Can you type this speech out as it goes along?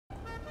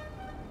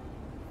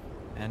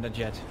And a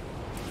jet.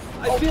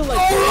 I feel like.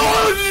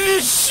 Oh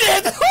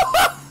shit!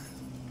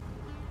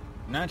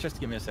 Nah, just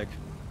give me a sec.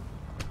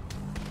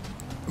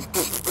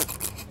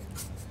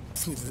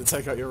 Just needed to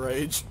take out your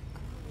rage.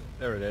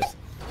 There it is.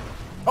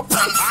 Oh.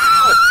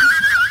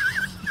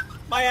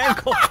 My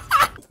ankle!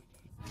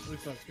 We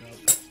fucked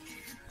up.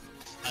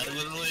 I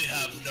literally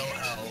have no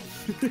health.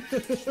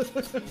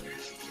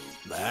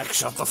 Max,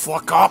 shut the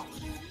fuck up!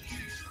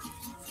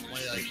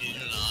 Wait, I kid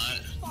you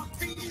not.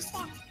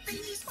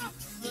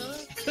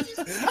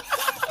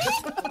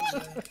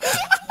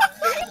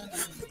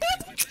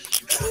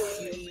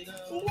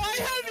 Why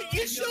haven't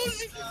you shown me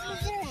this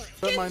before?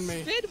 Don't mind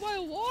me. Spit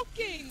while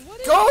walking. What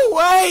is Go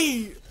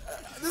away!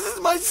 This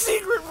is my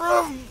secret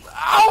room!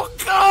 Oh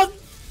god!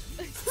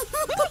 Oh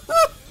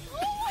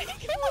my god!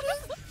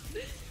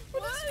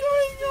 What is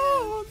going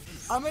on?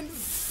 I'm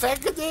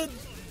infected!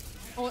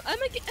 Oh,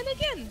 and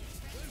again!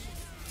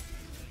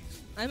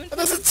 I'm And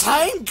there's a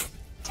tank!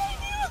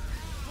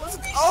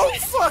 Oh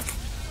fuck!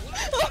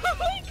 Oh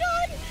my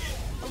god!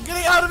 I'm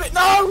getting out of it!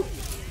 No!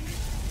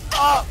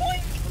 Ah!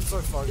 I'm so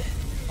fucked.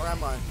 Where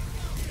am I?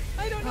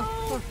 I don't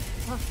know.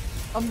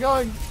 I'm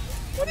going.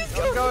 What is I'm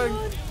going going.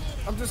 on?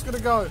 I'm just gonna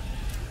go.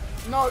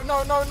 No,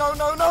 no, no, no,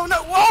 no, no,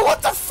 no! Whoa,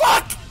 what the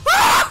fuck?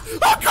 Ah! Oh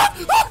god!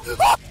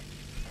 Ah!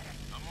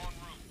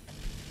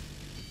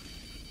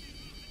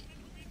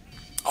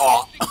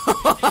 Ah! Oh!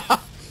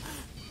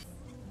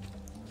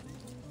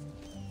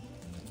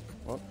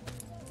 What?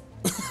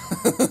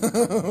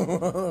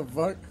 What the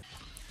fuck?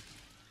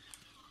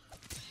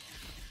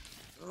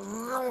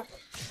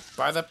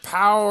 By the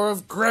power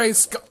of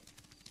grace.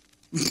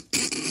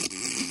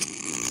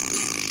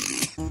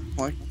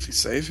 Like, is he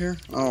safe here?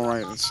 Oh,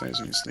 right, it saves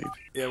when you sleep.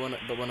 Yeah, when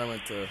I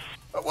went to.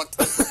 What?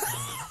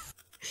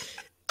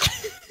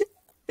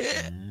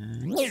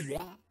 Nick,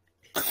 what?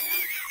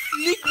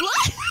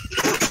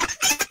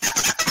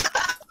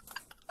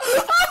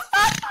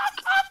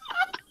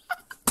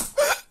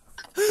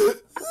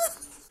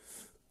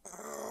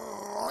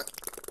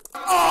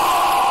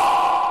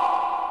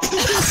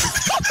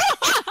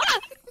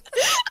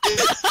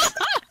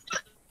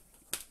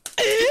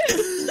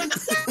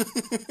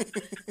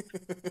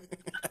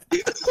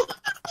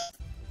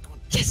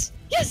 Yes!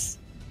 Yes!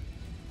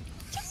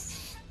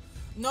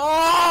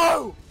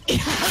 No!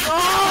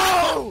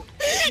 No!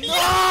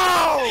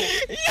 No!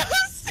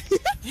 Yes!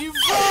 You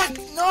fuck!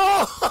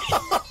 No!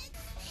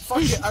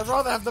 Fuck it, I'd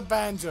rather have the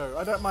banjo.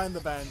 I don't mind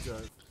the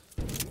banjo.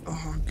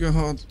 Oh,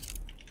 God.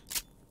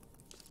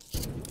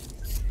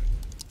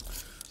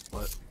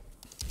 What?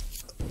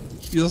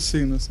 You'll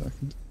see in a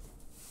second.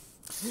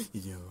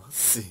 You'll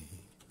see.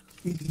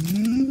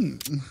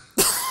 Mm.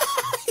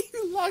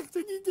 You liked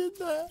when you did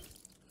that.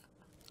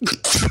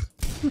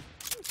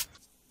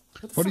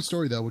 Funny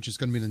story though, which is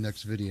going to be in the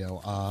next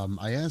video.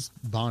 I asked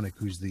Bonick,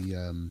 who's the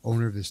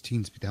owner of this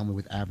teen, to help me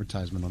with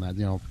advertisement on that,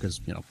 because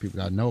people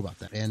got to know about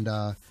that. And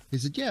he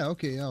said, "Yeah,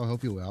 okay, I'll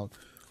help you out."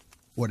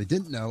 What I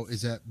didn't know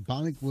is that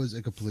Bonick was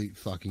a complete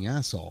fucking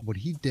asshole. What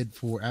he did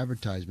for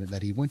advertisement,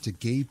 that he went to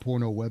gay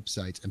porno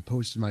websites and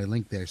posted my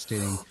link there,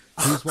 stating,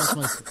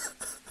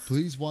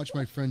 "Please watch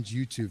my friend's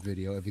YouTube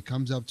video. If he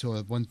comes up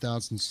to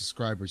 1,000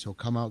 subscribers, he'll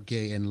come out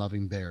gay and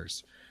loving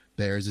bears."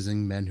 Bears is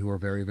in men who are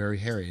very, very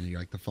hairy, and you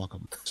like to fuck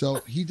them.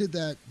 So he did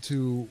that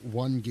to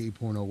one gay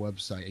porno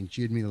website, and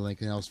she had me the link,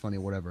 and that was funny,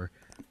 whatever.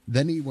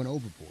 Then he went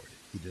overboard.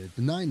 He did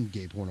the 9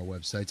 gay porno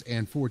websites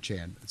and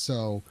 4chan.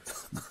 So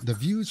the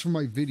views from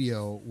my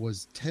video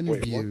was 10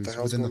 views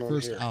within the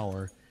first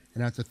hour,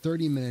 and after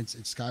 30 minutes,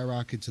 it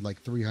skyrocketed to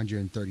like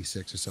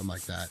 336 or something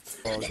like that.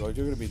 Oh god,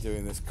 you're gonna be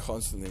doing this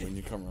constantly when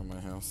you come around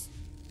my house.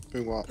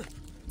 Doing what?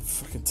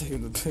 Fucking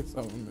taking the piss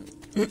out of me.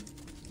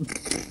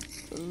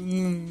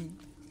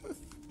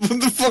 What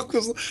the fuck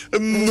was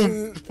that?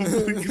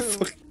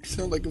 You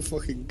sound like a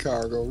fucking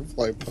car going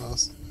flying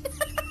past.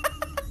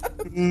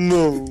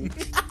 No.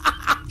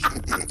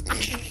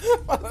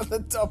 What are the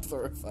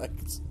Doppler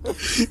effects?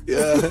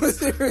 Yeah.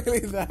 Was it really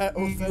that?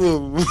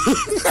 No.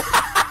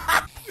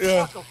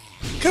 Yeah.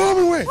 Get out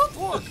of my way!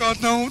 Oh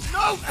god, no!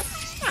 No!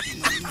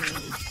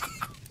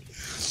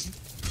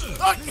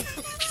 Fuck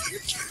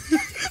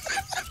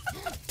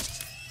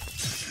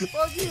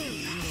you!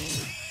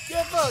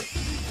 Get fucked!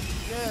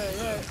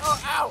 Yeah. Oh,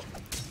 ow!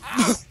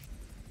 Ow!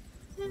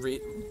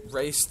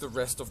 Race the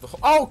rest of the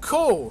Oh,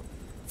 cool!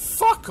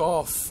 Fuck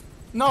off!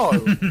 No!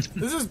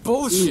 This is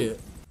bullshit!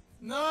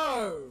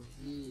 No!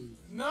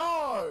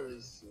 No!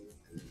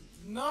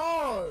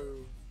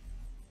 No!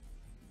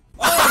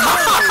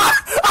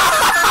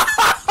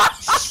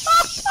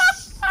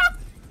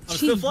 I'm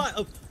still flying.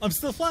 Oh, I'm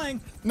still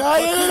flying. No,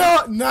 you're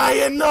not! No,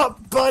 you're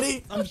not,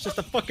 buddy! I'm just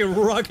a fucking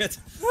rocket.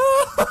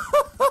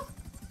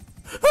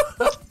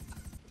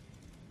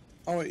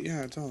 Oh wait,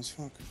 yeah, it does,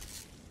 fuck.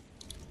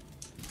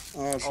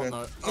 Oh shit. Oh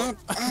no. Oh,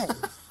 ow!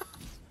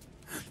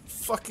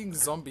 Fucking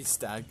zombie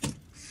stag.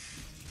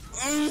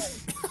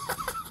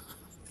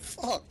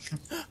 Fuck!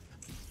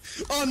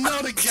 Oh,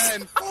 not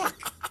again!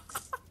 Fuck!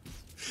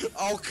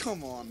 Oh,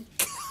 come on.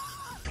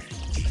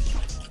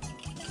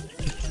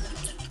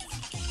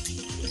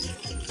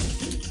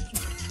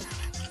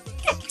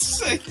 fuck's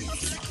sake!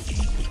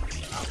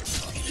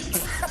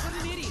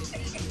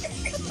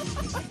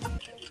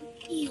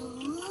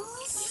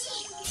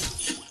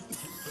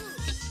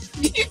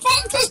 You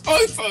fucked us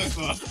both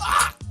over!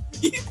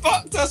 You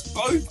fucked us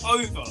both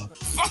over!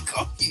 Fuck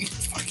off, you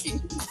fucking...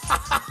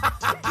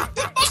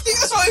 Fucking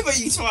us over,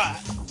 you twat!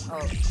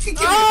 Oh.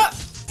 God.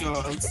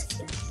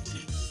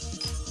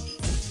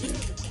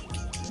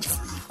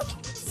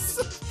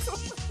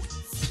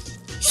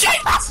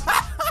 Shit!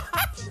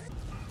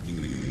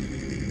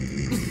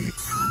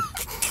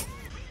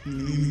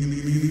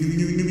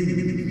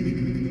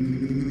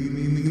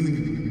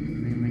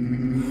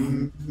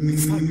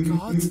 Is that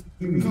God?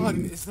 God,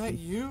 is that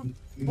you?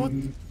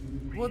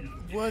 What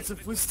words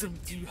of wisdom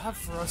do you have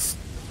for us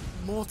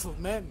mortal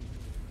men?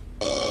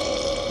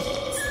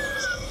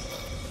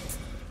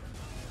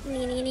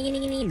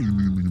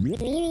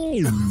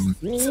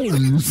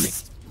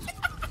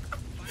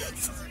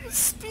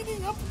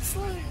 Speeding up and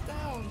slowing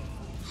down.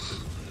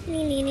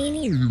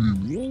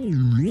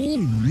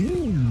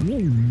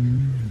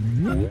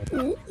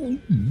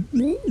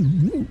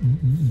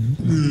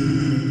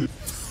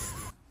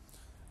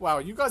 Wow,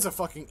 you guys are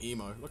fucking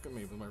emo. Look at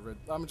me with my red.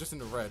 I'm just in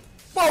the red.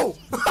 Whoa!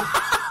 What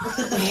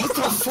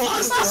the fuck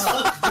is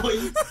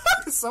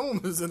that?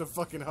 Someone was in a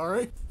fucking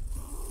hurry.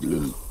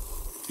 You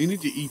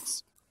need to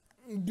eat.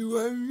 Do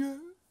I?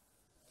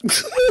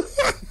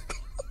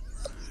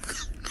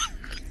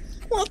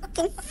 What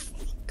the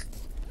fuck?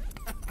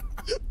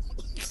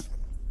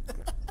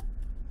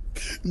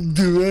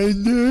 Do I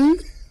know?